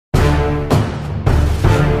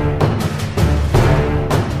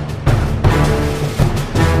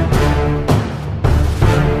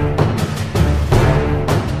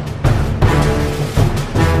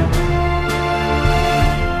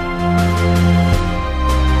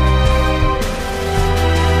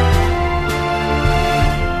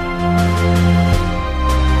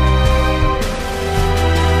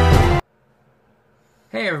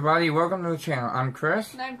everybody, welcome to the channel. I'm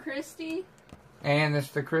Chris. And I'm Christy. And it's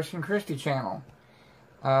the Chris and Christy channel.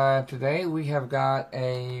 Today we have got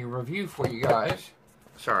a review for you guys.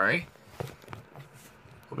 Sorry. A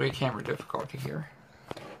little bit of camera difficulty here.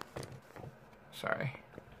 Sorry.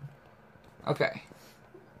 Okay.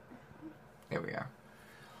 There we are.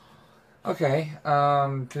 Okay,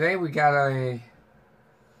 today we got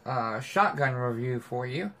a shotgun review for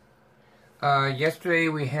you. Yesterday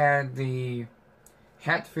we had the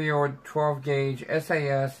HATFIELD 12 gauge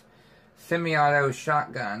SAS semi-auto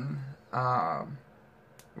shotgun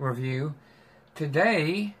review.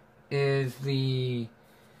 Today is the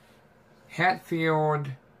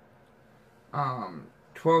HATFIELD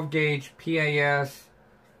 12 gauge PAS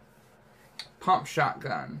pump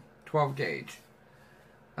shotgun 12 gauge.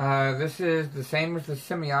 This is the same as the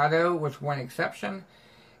semi-auto with one exception,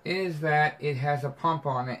 is that it has a pump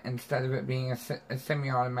on it instead of it being a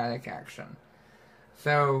semi-automatic action.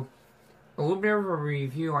 So, a little bit of a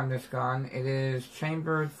review on this gun. It is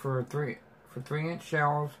chambered for 3-inch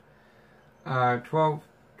shells, 12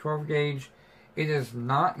 gauge. It is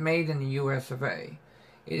not made in the US of A.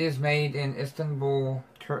 It is made in Istanbul,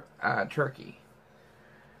 Turkey.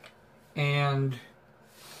 And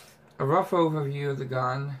a rough overview of the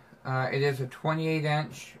gun. It is a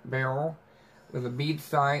 28-inch barrel with a bead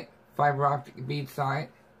sight, fiber optic bead sight.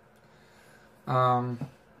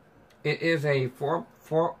 It is a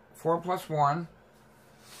 4+1,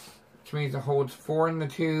 which means it holds 4 in the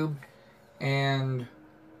tube and,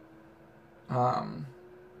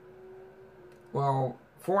 well,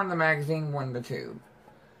 4 in the magazine, 1 in the tube.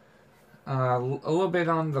 A little bit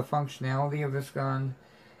on the functionality of this gun.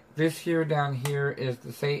 This here down here is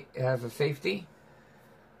it has a safety.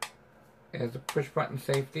 It has a push button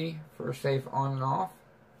safety for safe on and off.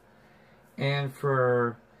 And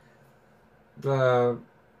for the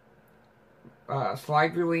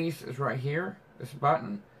slide release is right here, this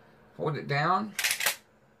button. Hold it down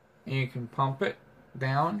and you can pump it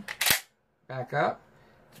down, back up.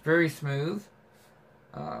 It's very smooth.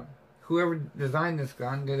 Whoever designed this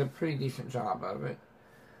gun did a pretty decent job of it.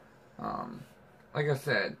 Like I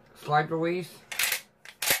said, slide release,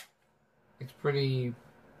 it's pretty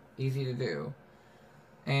easy to do.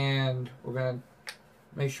 And we're going to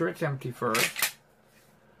make sure it's empty first.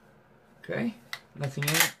 Okay, nothing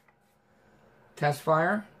in it. Test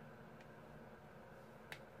fire.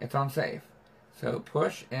 It's on safe. So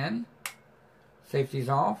push in. Safety's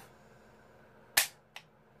off.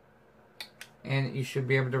 And you should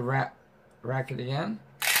be able to rack it again.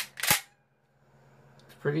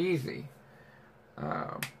 It's pretty easy.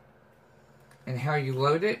 And how you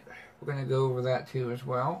load it, we're going to go over that too as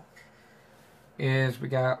well. Is we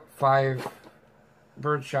got 5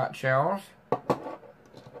 birdshot shells.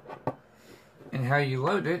 And how you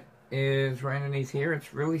load it is right underneath here.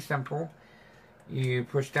 It's really simple. You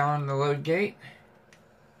push down the load gate.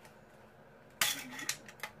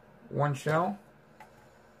 1 shell.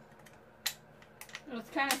 It's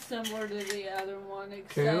kind of similar to the other one,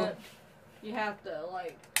 except 2. You have to,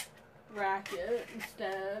 like, rack it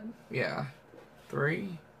instead. Yeah.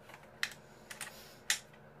 3.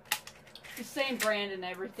 The same brand and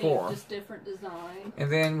everything, 4. just different design. And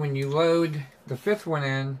then when you load the 5th one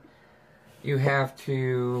in, you have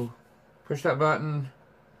to push that button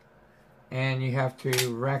and you have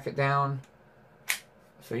to rack it down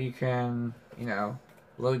so you can, you know,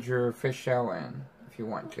 load your fish shell in if you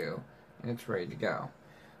want to, and it's ready to go.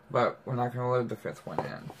 But we're not going to load the 5th one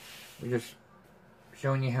in. We're just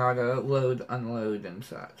showing you how to load, unload, and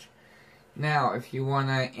such. Now, if you want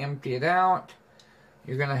to empty it out,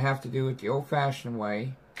 you're going to have to do it the old-fashioned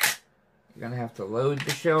way. You're going to have to load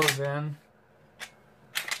the shells in.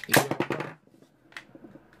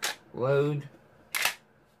 Load.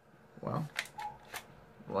 Well,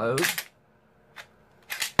 load.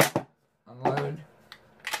 Unload.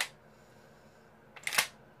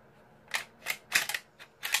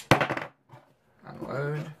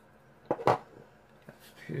 Unload. That's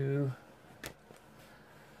 2.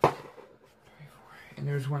 3, 4. And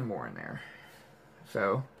there's 1 more in there.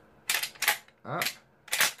 So, up.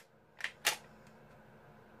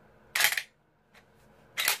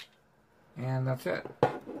 And that's it.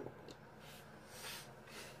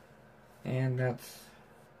 And that's...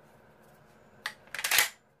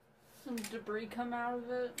 Some debris come out of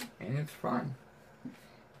it. And it's fun.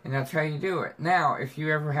 And that's how you do it. Now, if you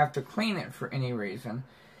ever have to clean it for any reason,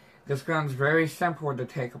 this gun's very simple to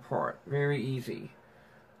take apart. Very easy.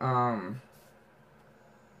 I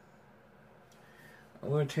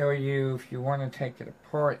will tell you, if you want to take it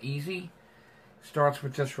apart easy, starts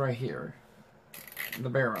with this right here. The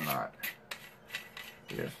barrel nut.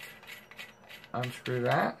 Just unscrew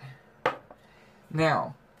that.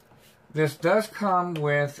 Now, this does come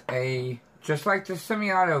with a, just like the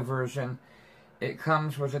semi-auto version, it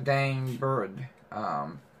comes with a dang bird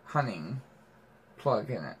hunting plug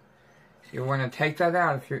in it. You want to take that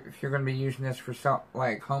out if you're going to be using this for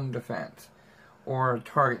like home defense or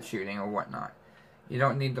target shooting or whatnot. You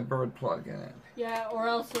don't need the bird plug in it. Yeah, or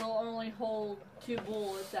else it'll only hold 2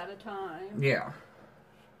 bullets at a time. Yeah.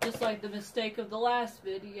 Just like the mistake of the last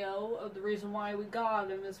video, of the reason why we got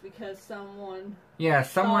them is because someone... Yeah,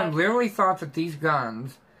 someone literally thought that these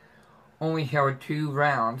guns only held 2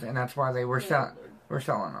 rounds, and that's why they were selling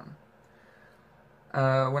them.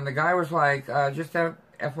 When the guy was like, just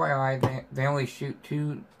FYI, they only shoot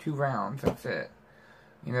two rounds, that's it.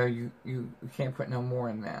 You know, you can't put no more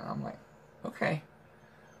in that. I'm like, okay,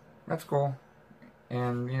 that's cool.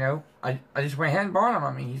 And, you know, I just went ahead and bought them.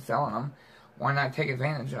 I mean, he's selling them. Why not take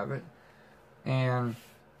advantage of it? And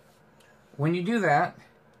when you do that,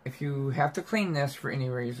 if you have to clean this for any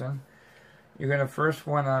reason, you're going to first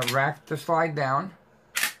want to rack the slide down.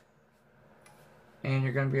 And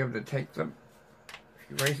you're going to be able to take the,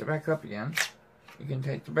 if you raise it back up again, you can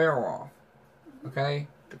take the barrel off, okay,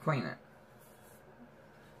 to clean it.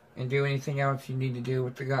 And do anything else you need to do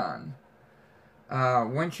with the gun.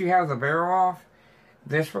 Once you have the barrel off,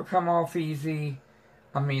 this will come off easy.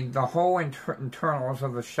 I mean, the whole internals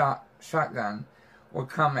of the shotgun will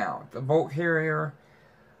come out. The bolt carrier,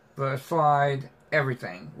 the slide,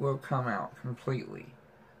 everything will come out completely.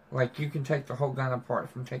 Like, you can take the whole gun apart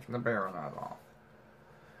from taking the barrel nut off.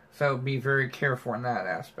 So be very careful in that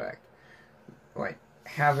aspect. Like,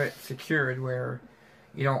 have it secured where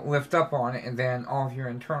you don't lift up on it and then all of your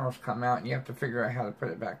internals come out and you have to figure out how to put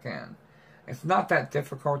it back in. It's not that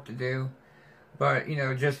difficult to do, but, you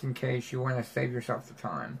know, just in case you want to save yourself the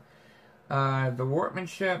time. The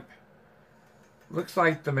workmanship, looks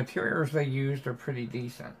like the materials they used are pretty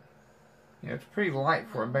decent. You know, it's pretty light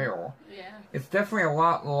for a barrel. Yeah. It's definitely a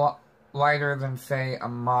lot lighter than, say, a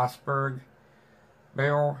Mossberg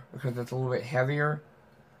barrel because it's a little bit heavier.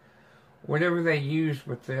 Whatever they use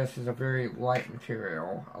with this is a very light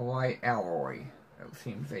material, a light alloy, it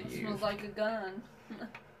seems they use. Smells like a gun.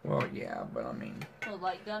 Well, yeah, but I mean... Smells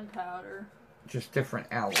like gunpowder. Just different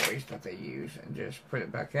alloys that they use, and just put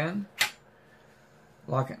it back in.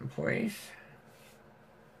 Lock it in place.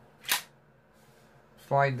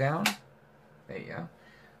 Slide down. There you go.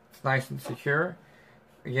 It's nice and secure.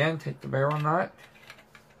 Again, take the barrel nut.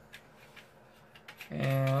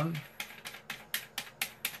 And...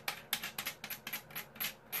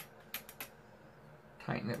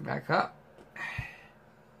 tighten it back up.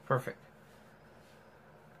 Perfect.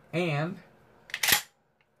 And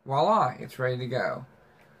voila, it's ready to go.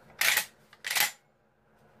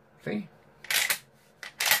 See?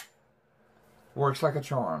 Works like a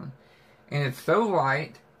charm. And it's so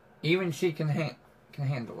light, even she can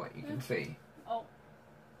handle it, you can see. Oh.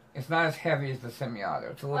 It's not as heavy as the semi-auto.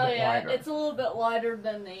 It's a little bit lighter. It's a little bit lighter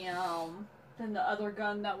than the other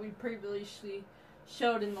gun that we previously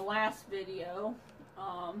showed in the last video.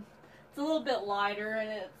 It's a little bit lighter and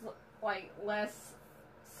it's like less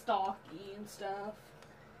stocky and stuff.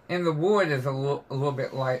 And the wood is a little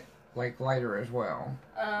bit lighter as well.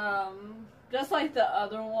 Just like the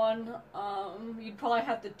other one, you'd probably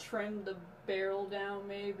have to trim the barrel down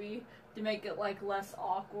maybe to make it like less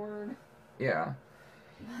awkward. Yeah.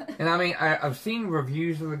 And I mean, I've seen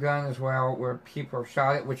reviews of the gun as well where people have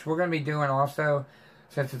shot it, which we're going to be doing also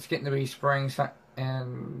since it's getting to be spring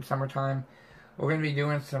and summertime. We're going to be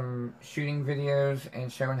doing some shooting videos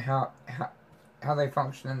and showing how they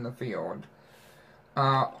function in the field.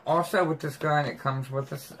 Also with this gun, it comes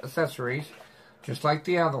with accessories, just like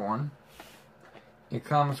the other one. It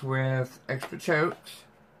comes with extra chokes.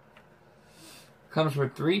 Comes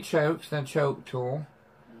with 3 chokes and a choke tool,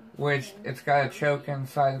 which it's got a choke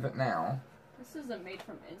inside of it now. This isn't made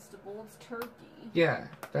from Instable, it's turkey. Yeah,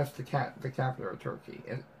 that's the capital of turkey.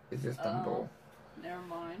 It's Istanbul. Never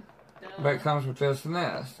mind. Duh. But it comes with this and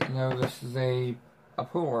this. You know, this is a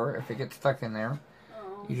puller. If it gets stuck in there,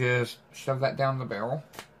 you just shove that down the barrel,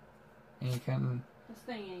 and you can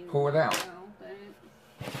pull it out.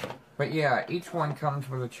 But yeah, each one comes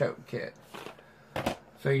with a choke kit,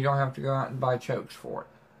 so you don't have to go out and buy chokes for it.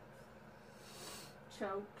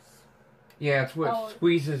 Chokes? Yeah, it's what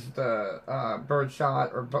squeezes the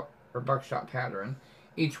birdshot or buckshot pattern.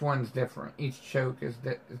 Each one's different. Each choke is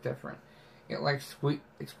different. It like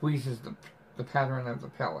squeezes the pattern of the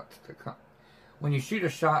pellets to come. When you shoot a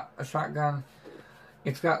shotgun,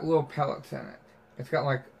 it's got little pellets in it. It's got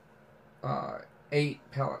like 8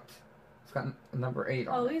 pellets. It's got a number 8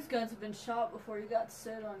 on it. Oh, these guns have been shot before you got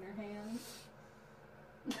soot on your hands.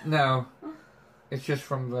 No. It's just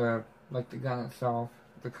from the, like the gun itself,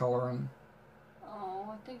 the coloring.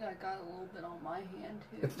 Oh, I think I got a little bit on my hand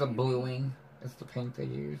too. It's the bluing. It's the paint they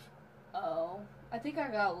use. Oh, I think I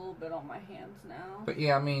got a little bit on my hands now. But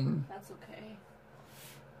yeah, I mean... That's okay.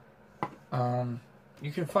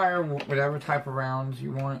 You can fire whatever type of rounds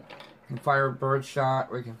you want. You can fire birdshot,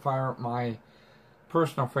 or you can fire my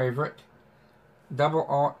personal favorite, double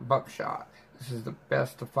aught buckshot. This is the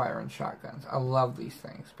best to fire in shotguns. I love these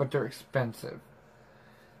things, but they're expensive.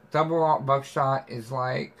 Double aught buckshot is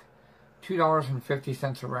like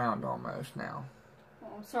 $2.50 a round almost now.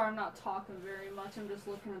 Well, I'm sorry I'm not talking very much. I'm just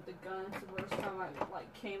looking at the gun. It's the first time I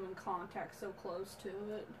came in contact so close to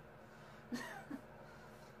it.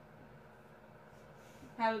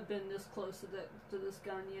 Haven't been this close to this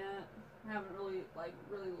gun yet. I haven't really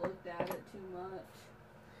looked at it too much.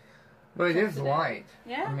 But it is light.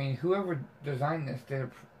 Yeah. I mean, whoever designed this did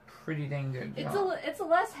a pretty dang good job. It's a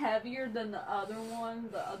less heavier than the other one.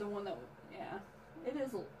 The other one that, yeah, it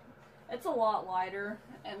is. It's a lot lighter.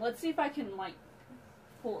 And let's see if I can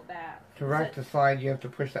pull it back. To rack the slide, you have to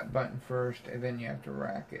push that button first, and then you have to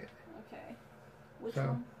rack it. Okay. Which so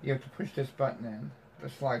one? You have to push this button in, the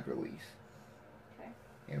slide release. Okay.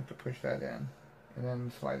 You have to push that in, and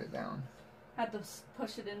then slide it down. Had to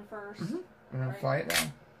push it in first. Mm-hmm. And then slide it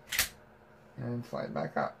down. And then slide it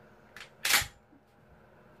back up.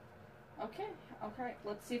 Okay. Okay.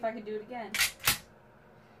 Let's see if I can do it again.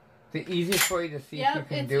 The easiest way to see if you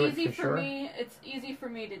can do it for sure. It's easy for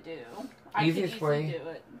me to do. Easiest way do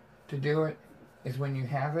it. to do it is when you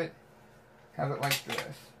have it like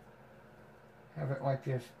this. Have it like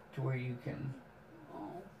this to where you can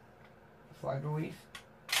slide release.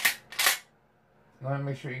 You want to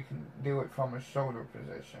make sure you can do it from a shoulder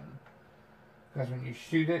position. Because when you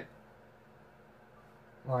shoot it,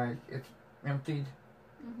 like it's emptied.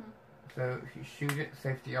 So if you shoot it,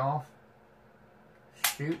 safety off,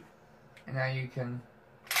 shoot, and now you can,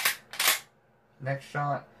 next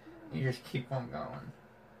shot, you just keep on going.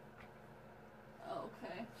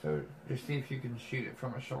 Okay. So just see if you can shoot it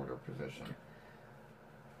from a shoulder position.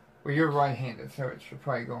 Well, you're right-handed, so it should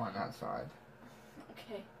probably go on that side.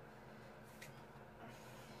 Okay.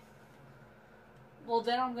 Well,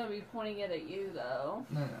 then I'm going to be pointing it at you, though.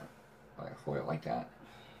 No. Like, hold it like that.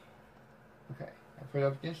 Okay. I put it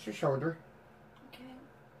up against your shoulder. Okay.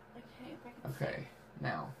 Okay, if I can Okay.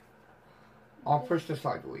 Now, I'll push the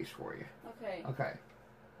slide release for you. Okay. Okay.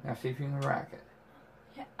 Now see if you can rack it.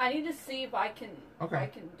 Yeah, I need to see if I can I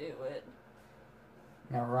can do it.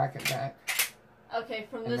 Now rack it back. Okay,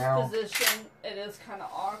 from And this now, position, it is kind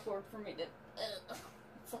of awkward for me to...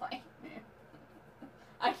 It's like...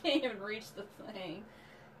 I can't even reach the thing.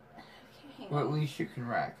 Okay, well, at least you can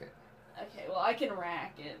rack it. Okay, well, I can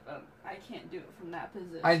rack it, but I can't do it from that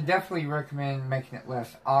position. I definitely recommend making it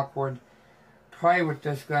less awkward. Probably with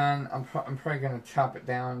this gun, I'm probably going to chop it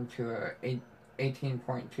down to a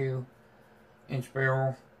 18.2 inch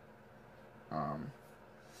barrel.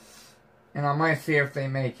 And I might see if they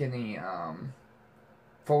make any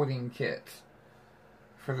folding kits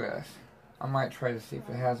for this. I might try to see if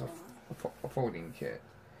it has a folding kit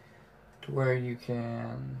to where you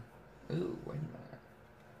can... Ooh, wait a minute.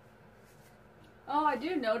 Oh, I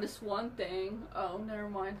do notice one thing. Oh, never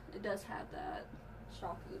mind. It does have that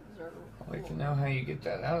shock absorber. I'd like to know how you get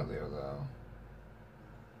that out of there, though.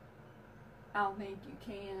 I don't think you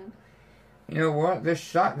can. You know what? This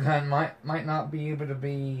shotgun might not be able to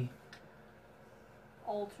be...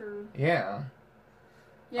 altered. Yeah.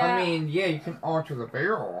 Yeah. I mean, yeah, you can alter the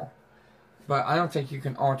barrel, but I don't think you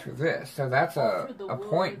can alter this. So that's a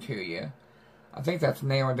point to you. I think that's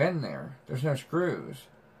nailed in there. There's no screws.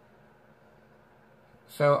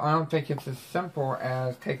 So I don't think it's as simple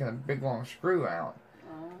as taking a big long screw out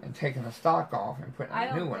and taking the stock off and putting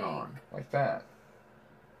a new one on like that.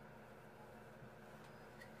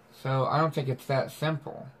 So I don't think it's that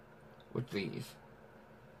simple with these.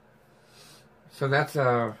 So that's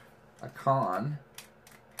a con.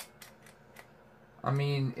 I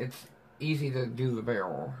mean, it's easy to do the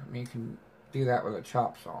barrel. I mean, you can do that with a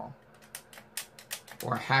chop saw.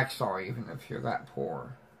 Or a hacksaw, even if you're that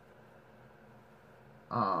poor.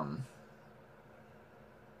 But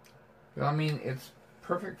I mean, it's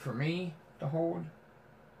perfect for me to hold.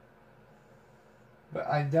 But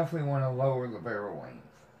I definitely want to lower the barrel length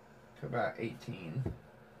to about 18.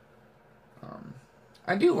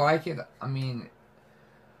 I do like it. I mean,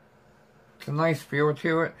 it's a nice feel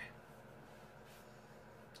to it.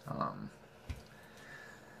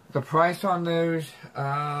 The price on those,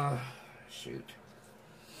 shoot.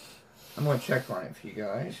 I'm going to check on it for you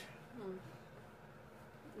guys.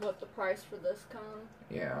 What, the price for this cone?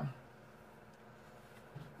 Yeah.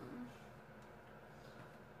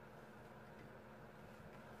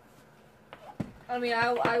 I mean,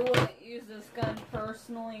 I wouldn't use this gun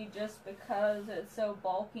personally just because it's so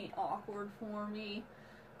bulky and awkward for me.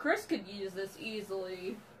 Chris could use this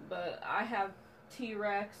easily, but I have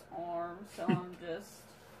T-Rex arms, so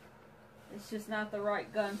it's just not the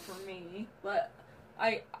right gun for me. But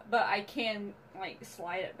I can, like,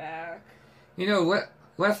 slide it back. You know,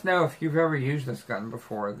 let's know if you've ever used this gun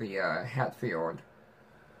before, the Hatfield.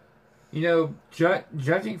 You know,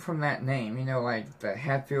 judging from that name, you know, like the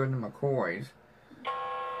Hatfield and McCoys,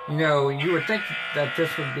 you know, you would think that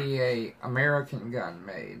this would be a American gun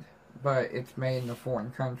made, but it's made in a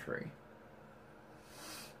foreign country.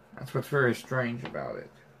 That's what's very strange about it.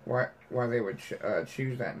 Why they would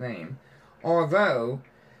choose that name. Although,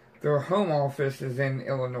 their home office is in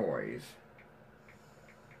Illinois.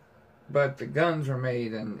 But the guns are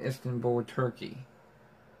made in Istanbul, Turkey.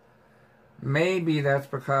 Maybe that's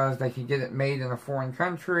because they can get it made in a foreign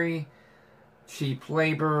country, cheap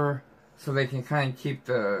labor, so they can kind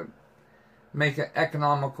of make an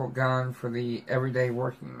economical gun for the everyday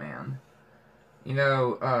working man. You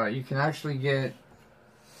know, you can actually get,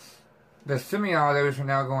 the semi-autos are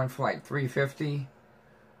now going for like $350.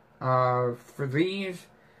 For these,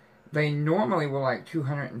 they normally were like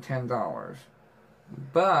 $210.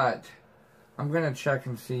 But, I'm going to check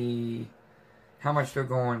and see how much they're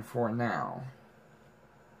going for now.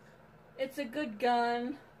 It's a good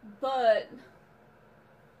gun, but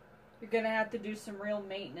you're going to have to do some real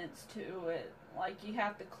maintenance to it. Like, you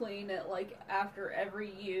have to clean it, like, after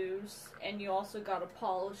every use, and you also got to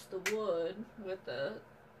polish the wood with a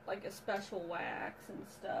special wax and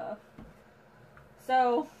stuff.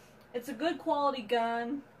 So, it's a good quality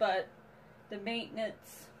gun, but the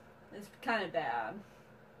maintenance is kind of bad.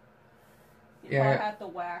 You probably have to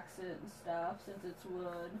wax it and stuff since it's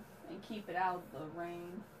wood and keep it out of the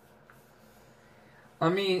rain. I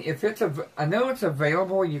mean, if it's I know it's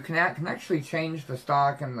available. You can actually change the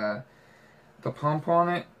stock and the pump on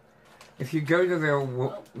it. If you go to their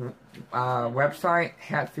website,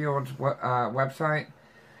 Hatfield's website,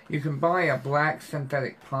 you can buy a black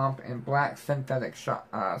synthetic pump and black synthetic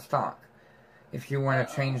stock if you want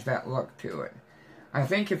to change that look to it. I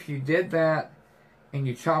think if you did that and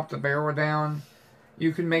you chop the barrel down,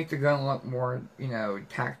 you can make the gun look more, you know,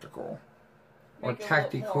 tactical. Or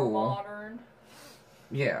tactical. More modern.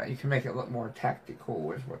 Yeah, you can make it look more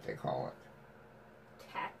tactical is what they call it.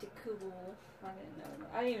 Tactical.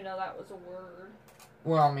 I didn't even know that was a word.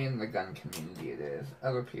 Well, I mean, the gun community it is.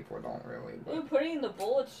 Other people don't really. But... Ooh, putting the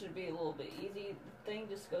bullets should be a little bit easy. The thing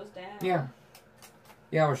just goes down. Yeah.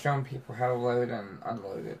 Yeah, I was showing people how to load and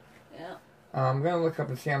unload it. Yeah. I'm going to look up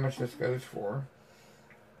and see how much this goes for.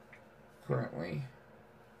 Currently.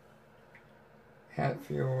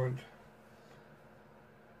 Hatfield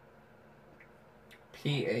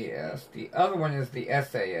PAS. The other one is the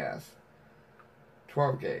SAS.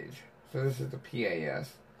 12 gauge. So this is the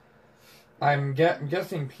PAS. I'm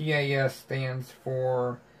guessing PAS stands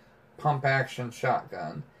for pump action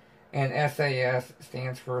shotgun. And SAS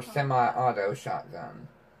stands for semi-auto shotgun.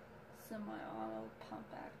 Semi-auto pump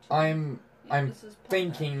action. I'm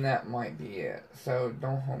thinking that might be it. So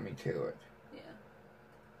don't hold me to it. Yeah.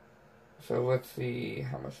 So let's see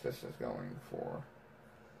how much this is going for.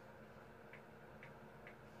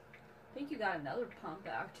 I think you got another pump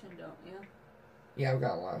action, don't you? Yeah, I've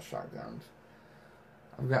got a lot of shotguns.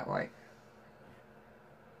 I've got like,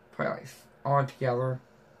 probably like, all together,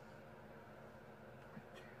 1,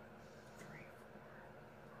 2, 3,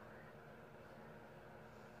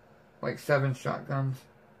 4, 5. Like 7 shotguns.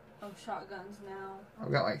 Oh, shotguns now.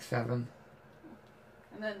 I've got like 7.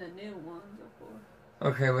 And then the new ones, of course.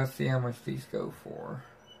 Okay, let's see how much these go for.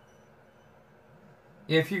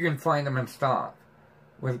 If you can find them in stock,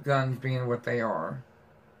 with guns being what they are.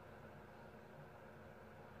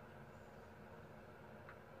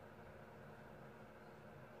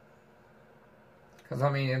 Because,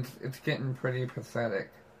 I mean, it's getting pretty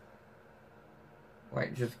pathetic.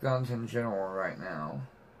 Like, just guns in general right now.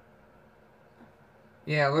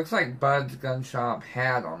 Yeah, it looks like Bud's Gun Shop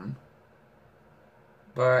had them.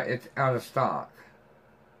 But it's out of stock.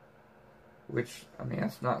 Which, I mean,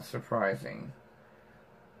 that's not surprising.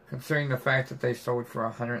 Considering the fact that they sold for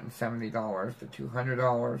 $170 to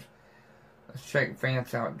 $200. Let's check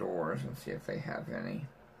Vance Outdoors and see if they have any.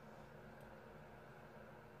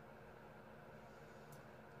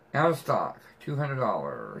 Out of stock,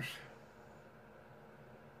 $200.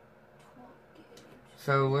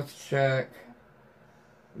 So let's check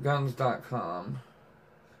guns.com.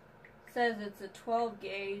 Says it's a 12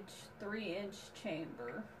 gauge, 3-inch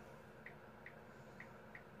chamber.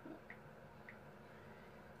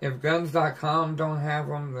 If guns.com don't have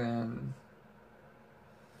them, then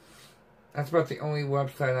That's about the only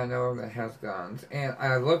website I know of that has guns. And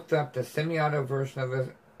I looked up the semi-auto version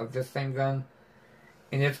of this same gun,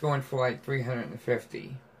 and it's going for like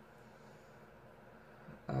 $350.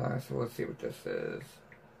 So let's see what this is.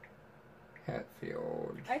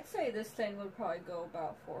 Hatfield. I'd say this thing would probably go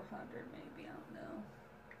about 400, maybe. I don't know.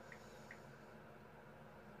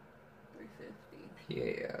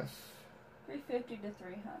 350. PAS. 350 to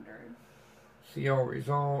 300. See all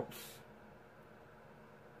results.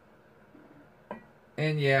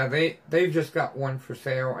 And yeah, they've just got one for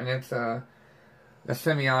sale, and it's a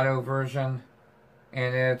semi-auto version,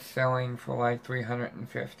 and it's selling for like $350.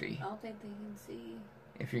 I don't think they can see.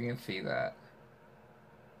 If you can see that.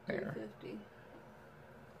 There. 350.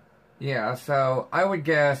 Yeah, so I would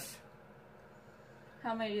guess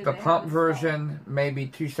how many do the they pump have version maybe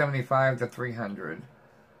 $275 to $300.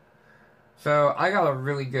 So I got a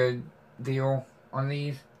really good deal on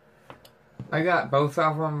these. I got both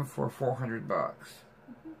of them for $400.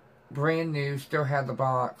 Brand new, still had the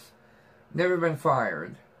box, never been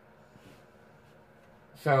fired.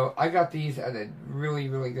 So I got these at a really,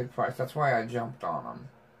 really good price. That's why I jumped on them.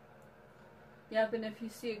 Yep, and if you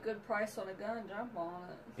see a good price on a gun, jump on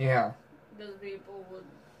it. Yeah. Those people would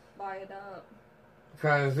buy it up.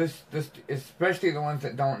 Because this, especially the ones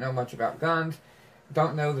that don't know much about guns,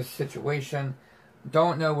 don't know the situation,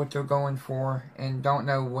 don't know what they're going for, and don't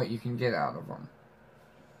know what you can get out of them.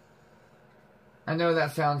 I know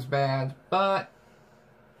that sounds bad, but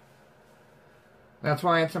that's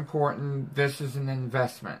why it's important. This is an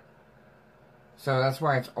investment. So that's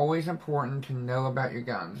why it's always important to know about your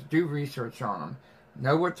guns. Do research on them.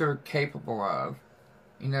 Know what they're capable of.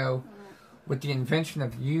 You know, with the invention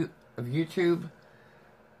of YouTube,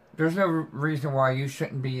 there's no reason why you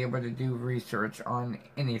shouldn't be able to do research on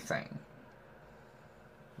anything.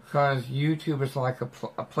 Because YouTube is like a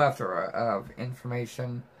plethora of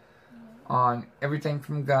information on everything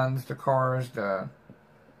from guns to cars to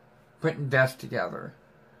putting desks together,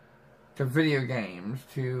 to video games,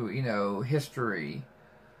 to, you know, history.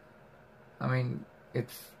 I mean,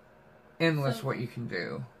 it's endless what you can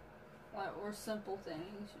do. Or simple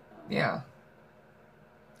things. You know. Yeah.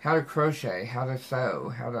 How to crochet, how to sew,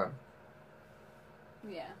 how to...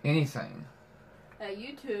 Yeah. Anything.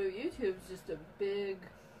 YouTube's just a big...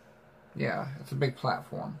 Yeah, it's a big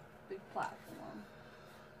platform. Big platform.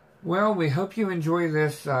 Well, we hope you enjoy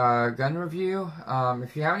this gun review.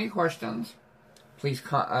 If you have any questions, please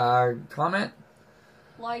comment.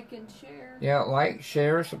 Like and share. Yeah, like,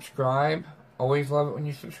 share, subscribe. Always love it when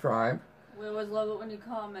you subscribe. We always love it when you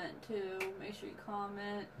comment, too. Make sure you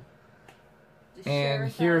comment. Just and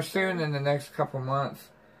here soon, in the next couple months,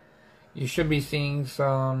 you should be seeing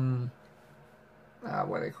some,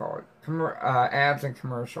 what do they call it? Ads and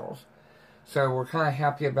commercials. So we're kind of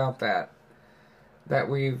happy about that. That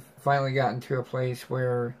we've finally gotten to a place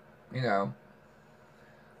where, you know,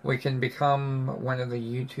 we can become one of the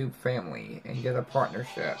YouTube family and get a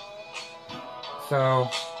partnership. So,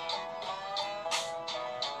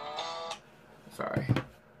 sorry,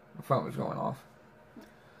 the phone was going off.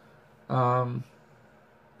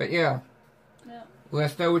 But yeah,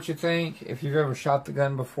 let us know what you think. If you've ever shot the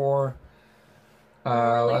gun before, let us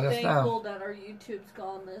know. I'm really thankful that our YouTube's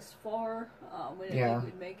gone this far. We didn't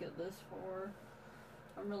think we'd make it this far.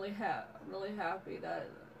 I'm really happy that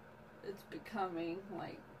it's becoming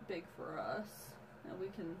like big for us, and we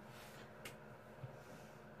can.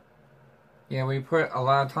 Yeah, we put a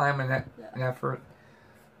lot of time and effort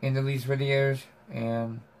into these videos,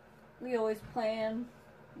 and we always plan,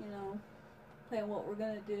 you know, plan what we're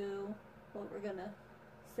gonna do, what we're gonna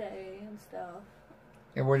say, and stuff.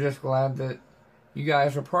 And we're just glad that you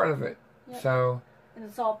guys are part of it. Yep. So. And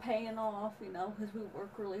it's all paying off, you know, because we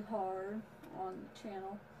work really hard on the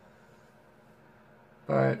channel.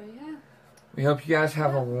 But yeah. We hope you guys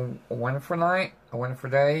have a wonderful night, a wonderful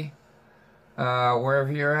day,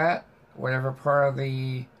 wherever you're at, whatever part of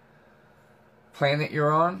the planet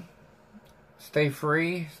you're on. Stay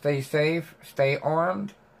free, stay safe, stay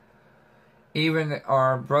armed. Even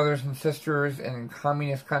our brothers and sisters in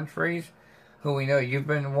communist countries, who we know you've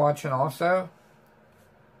been watching also,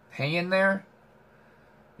 hang in there.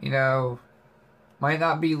 You know, might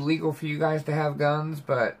not be legal for you guys to have guns,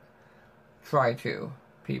 but try to,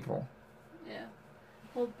 people. Yeah.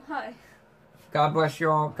 Well, bye. God bless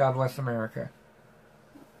you all. God bless America.